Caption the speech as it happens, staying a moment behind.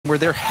where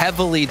they're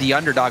heavily the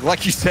underdog.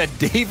 Like you said,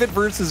 David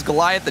versus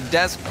Goliath, the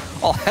desk,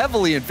 all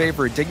heavily in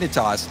favor of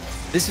Dignitas.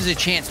 This is a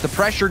chance. The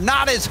pressure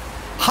not as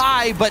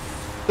high, but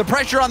the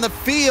pressure on the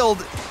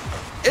field,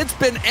 it's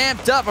been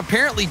amped up.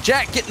 Apparently,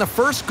 Jack getting the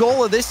first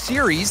goal of this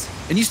series.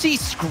 And you see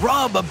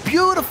Scrub, a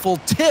beautiful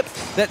tip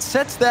that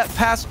sets that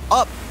pass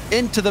up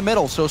into the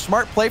middle. So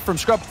smart play from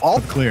Scrub.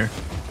 All clear.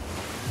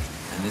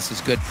 And this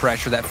is good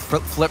pressure. That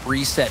flip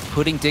reset,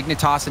 putting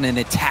Dignitas in an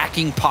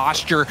attacking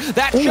posture.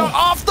 That shot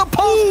off the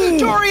post.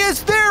 Jory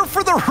is there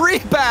for the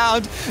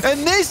rebound.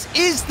 And this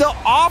is the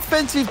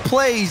offensive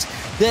plays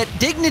that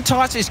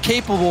Dignitas is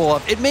capable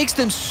of. It makes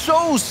them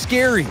so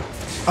scary.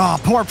 Oh,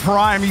 poor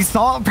Prime. He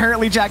saw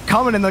apparently Jack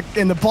coming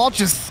and the ball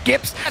just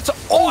skips.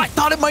 I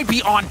thought it might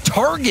be on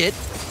target.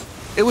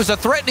 It was a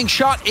threatening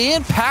shot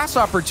and pass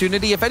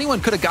opportunity. If anyone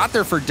could have got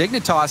there for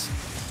Dignitas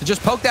to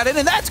just poke that in,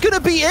 and that's going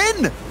to be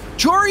in.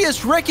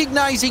 Jorius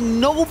recognizing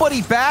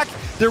nobody back.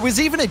 There was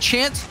even a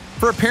chance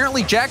for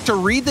apparently Jack to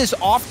read this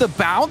off the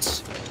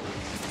bounce.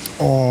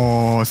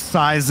 Oh,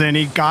 Sizen,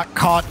 he got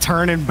caught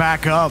turning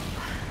back up.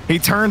 He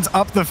turns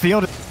up the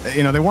field.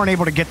 You know, they weren't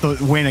able to get the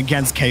win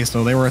against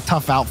Queso. They were a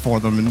tough out for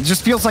them. And it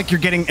just feels like you're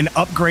getting an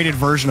upgraded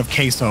version of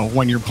Queso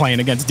when you're playing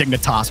against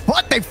Dignitas.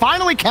 But they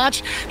finally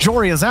catch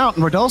Jorius out,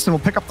 and Rodolson will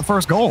pick up the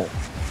first goal.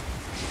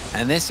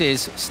 And this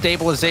is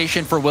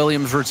stabilization for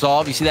Williams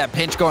Resolve. You see that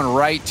pinch going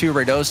right to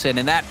Rodolson,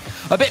 and that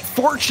a bit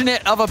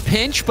fortunate of a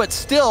pinch, but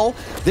still,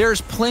 there's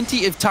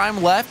plenty of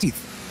time left.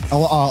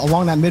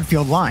 Along that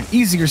midfield line.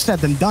 Easier said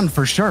than done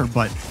for sure,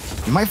 but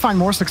you might find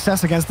more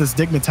success against this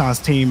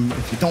Dignitas team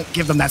if you don't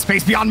give them that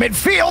space beyond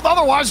midfield.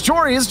 Otherwise,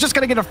 Jory is just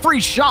going to get a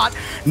free shot.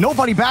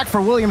 Nobody back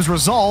for Williams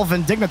Resolve,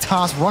 and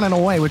Dignitas running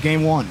away with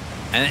game one.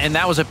 And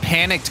that was a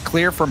panicked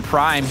clear from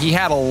Prime. He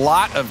had a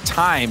lot of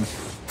time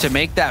to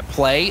make that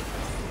play.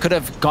 Could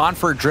have gone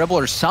for a dribble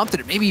or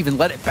something, maybe even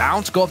let it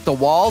bounce, go up the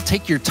wall,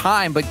 take your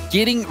time, but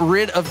getting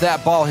rid of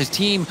that ball, his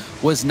team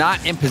was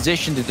not in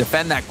position to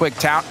defend that quick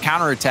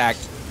counterattack.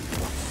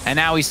 And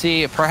now we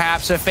see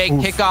perhaps a fake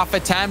kickoff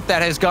attempt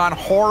that has gone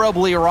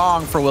horribly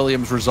wrong for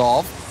Williams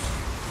Resolve.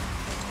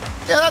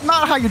 Yeah, that's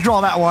not how you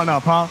draw that one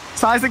up, huh?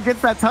 Sizen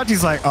gets that touch,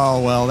 he's like,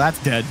 oh, well,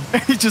 that's dead.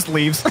 He just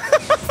leaves.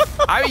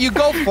 You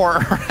go for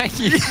it, right?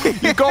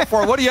 You go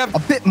for it. What do you have? A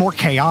bit more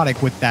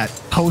chaotic with that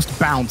post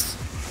bounce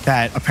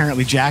that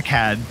apparently Jack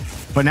had.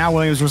 But now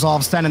Williams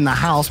Resolve sending the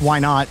house. Why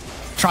not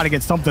try to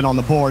get something on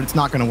the board? It's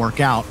not going to work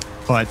out.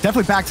 But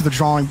definitely back to the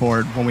drawing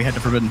board when we head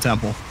to Forbidden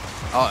Temple.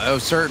 Oh,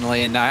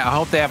 certainly, and I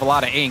hope they have a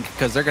lot of ink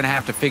because they're going to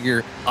have to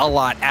figure a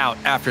lot out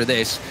after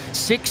this.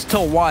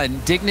 6-1,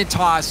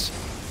 Dignitas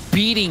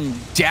beating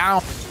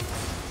down.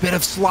 Bit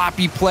of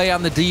sloppy play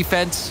on the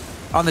defense,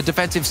 on the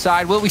defensive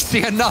side. Will we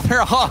see another?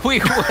 Oh, we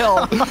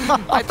will.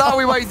 I thought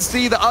we might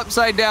see the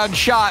upside down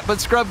shot, but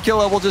Scrub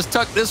Killer will just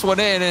tuck this one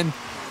in, and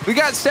we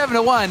got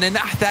 7-1, and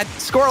that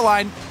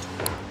scoreline,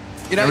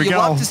 you know, you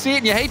love to see it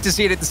and you hate to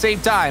see it at the same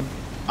time.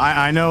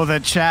 I know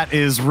that chat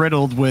is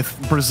riddled with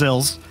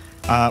Brazils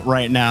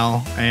right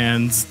now,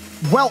 and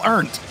well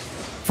earned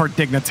for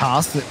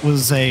Dignitas. It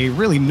was a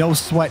really no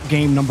sweat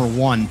game number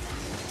one.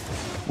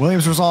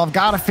 Williams Resolve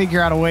got to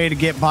figure out a way to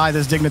get by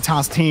this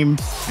Dignitas team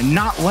and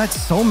not let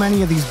so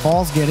many of these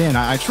balls get in.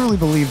 I truly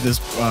believe this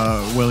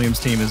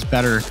Williams team is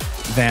better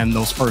than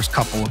those first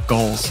couple of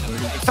goals.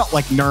 It felt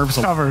like nerves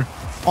cover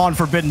on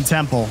Forbidden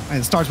Temple, and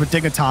it starts with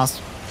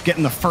Dignitas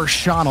getting the first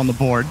shot on the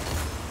board.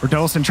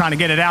 Rodolson trying to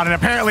get it out, and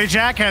apparently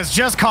Jack has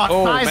just caught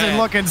Sizen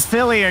looking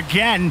silly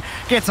again.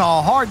 Gets a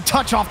hard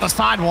touch off the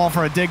sidewall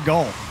for a dig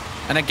goal.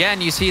 And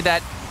again, you see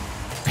that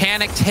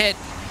panicked hit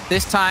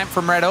this time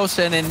from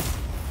Rodolson, and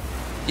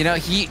you know,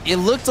 it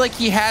looked like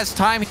he has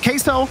time.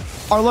 Queso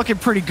are looking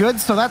pretty good,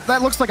 so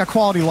that looks like a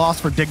quality loss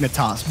for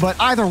Dignitas. But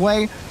either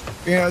way,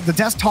 you know, the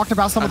desk talked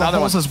about some of the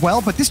holes as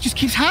well, but this just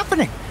keeps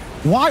happening.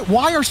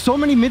 Why are so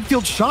many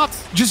midfield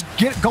shots just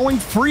going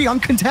free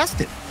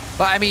uncontested?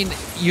 But I mean,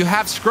 you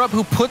have Scrub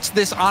who puts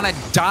this on a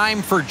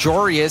dime for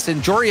Jorius,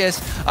 and Jorius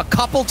a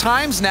couple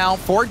times now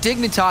for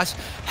Dignitas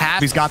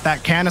he's got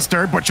that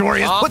canister, but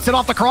Jorius puts it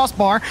off the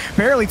crossbar,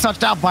 barely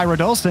touched out by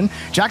Rodolson.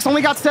 Jack's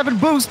only got 7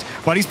 boost,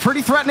 but he's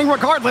pretty threatening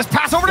regardless.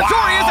 Pass over to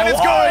Jorius, and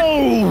it's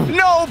good.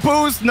 No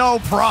boost, no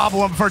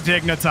problem for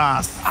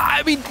Dignitas.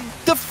 I mean,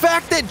 the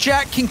fact that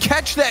Jack can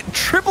catch that,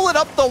 dribble it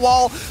up the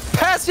wall,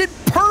 pass it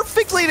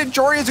perfectly to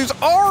Jorius, who's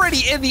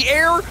already in the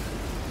air.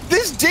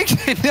 This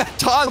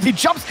Dignitas, he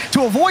jumps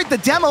to avoid the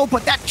demo,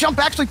 but that jump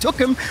actually took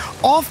him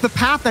off the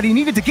path that he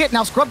needed to get.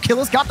 Now Scrub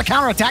Killer's got the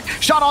counterattack.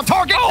 Shot on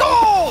target.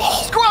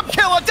 Oh! Scrub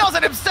Killer does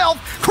it himself.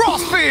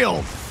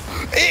 Crossfield.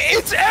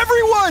 It's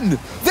everyone.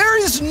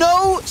 There is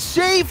no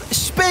safe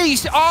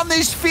space on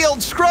this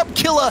field. Scrub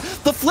Killer,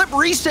 the flip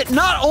reset,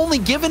 not only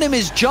giving him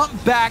his jump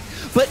back,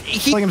 but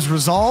Williams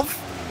Resolve.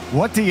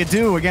 What do you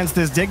do against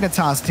this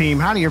Dignitas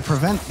team? How do you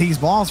prevent these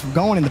balls from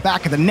going in the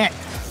back of the net?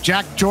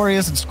 Jack,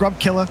 Jorius, and Scrub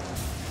Killer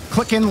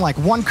clicking like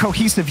one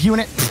cohesive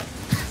unit.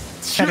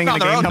 heading into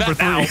game number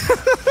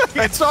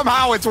 3. And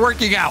somehow it's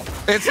working out.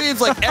 It seems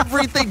like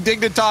everything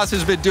Dignitas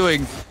has been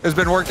doing has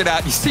been working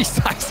out. You see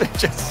Tyson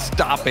just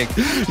stopping.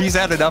 He's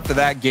had enough of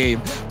that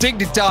game.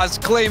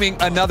 Dignitas claiming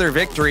another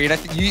victory. And I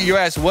think you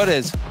asked, what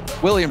is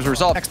Williams'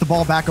 result? Next the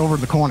ball back over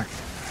to the corner.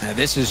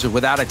 This is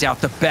without a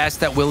doubt the best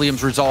that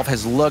Williams' resolve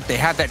has looked. They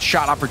had that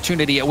shot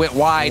opportunity. It went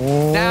wide.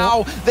 Oh.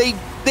 Now they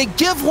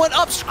give one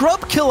up.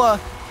 Scrub Killer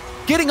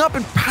getting up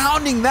and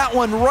pounding that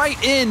one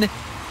right in.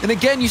 And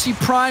again, you see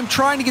Prime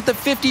trying to get the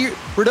 50.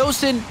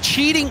 Radosin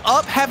cheating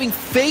up, having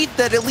faith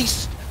that at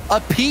least a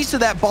piece of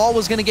that ball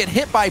was going to get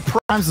hit by Prime.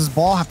 Sometimes this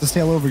ball have to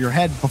sail over your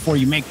head before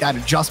you make that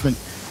adjustment.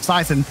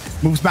 Tyson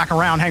moves back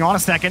around. Hang on a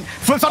second.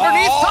 Flips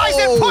underneath. Oh!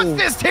 Tyson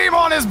puts this team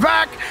on his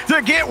back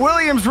to get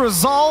Williams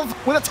resolved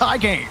with a tie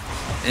game.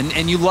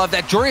 And you love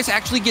that. Jorius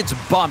actually gets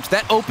bumped.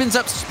 That opens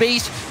up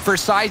space for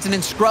Sizen,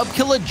 and Scrub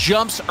Killer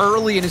jumps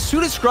early. And as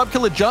soon as Scrub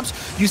Killer jumps,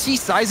 you see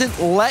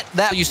Sizen let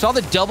that. You saw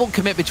the double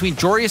commit between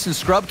Jorius and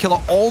Scrub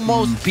Killer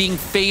almost being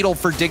fatal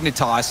for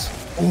Dignitas.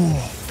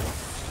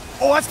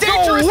 Oh, that's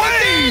dangerous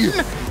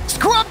again!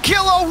 Scrub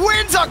Killer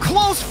wins a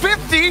close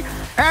 50,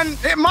 and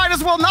it might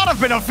as well not have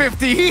been a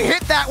 50. He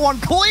hit that one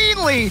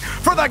cleanly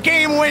for the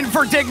game win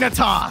for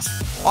Dignitas.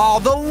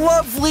 Oh, the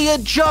lovely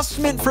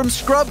adjustment from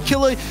Scrub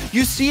Killer.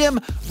 You see him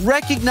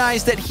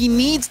recognize that he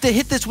needs to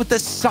hit this with the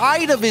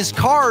side of his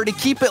car to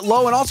keep it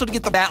low and also to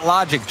get the bat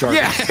logic,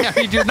 Jordan. Yeah.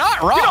 I mean, you're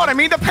not wrong. You know what I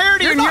mean? The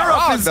parity in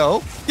Europe is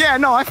though. Yeah,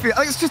 no, I feel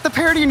it's just the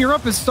parity in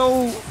Europe is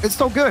so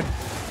good.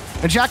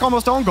 And Jack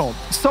almost owned gold.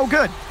 So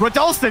good.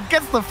 Radolston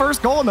gets the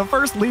first goal and the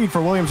first lead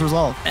for Williams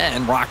Resolve.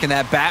 And rocking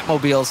that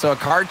Batmobile, so a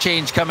card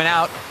change coming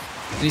out.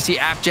 And you see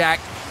Appjack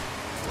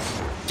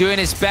doing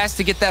his best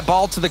to get that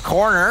ball to the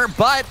corner,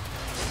 but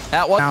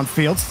that was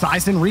downfield.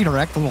 Sizen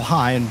redirect a little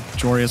high, and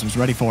Jorius was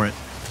ready for it.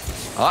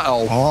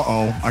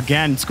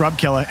 Again, Scrub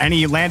Killer, and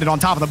he landed on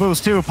top of the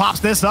boost too.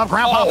 Pops this up,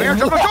 Grandpa Bear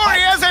to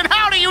Jorius, and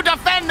how do you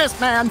defend this,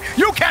 man?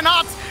 You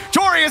cannot.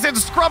 Jorius and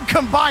Scrub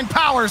combined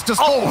powers to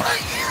score.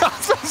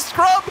 So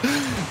Scrub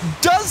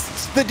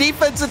does the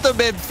defense at the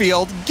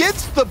midfield,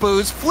 gets the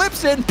boost,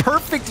 flips in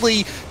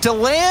perfectly to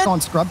land on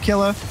Scrub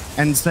Killer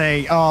and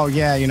say, oh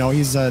yeah, you know,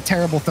 he's a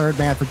terrible third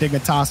man for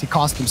Dignitas. He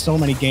cost him so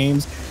many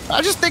games.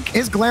 I just think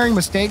his glaring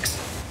mistakes,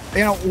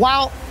 you know,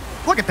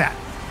 look at that.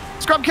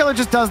 Scrub Killer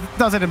just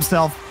does it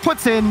himself,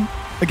 puts in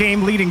the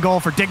game-leading goal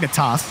for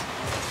Dignitas.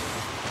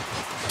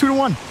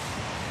 2-1.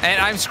 And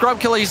I'm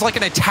Scrub Killer. He's like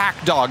an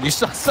attack dog. You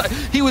saw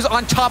he was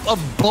on top of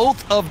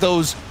both of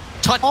those.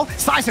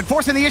 Sizen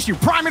forcing the issue.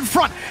 Prime in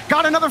front.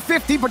 Got another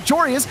 50, but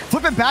Jorius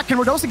flip it back. Can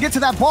Radosa get to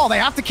that ball? They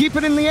have to keep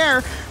it in the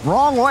air.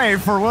 Wrong way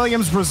for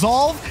Williams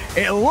Resolve.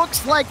 It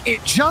looks like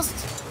it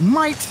just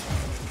might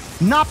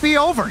not be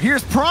over.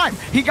 Here's Prime.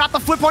 He got the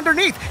flip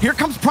underneath. Here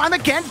comes Prime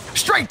again.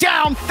 Straight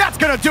down. That's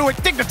going to do it.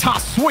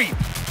 Dignitas sweep.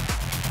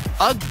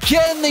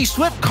 Again, they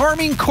swept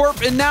Carmine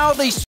Corp, and now they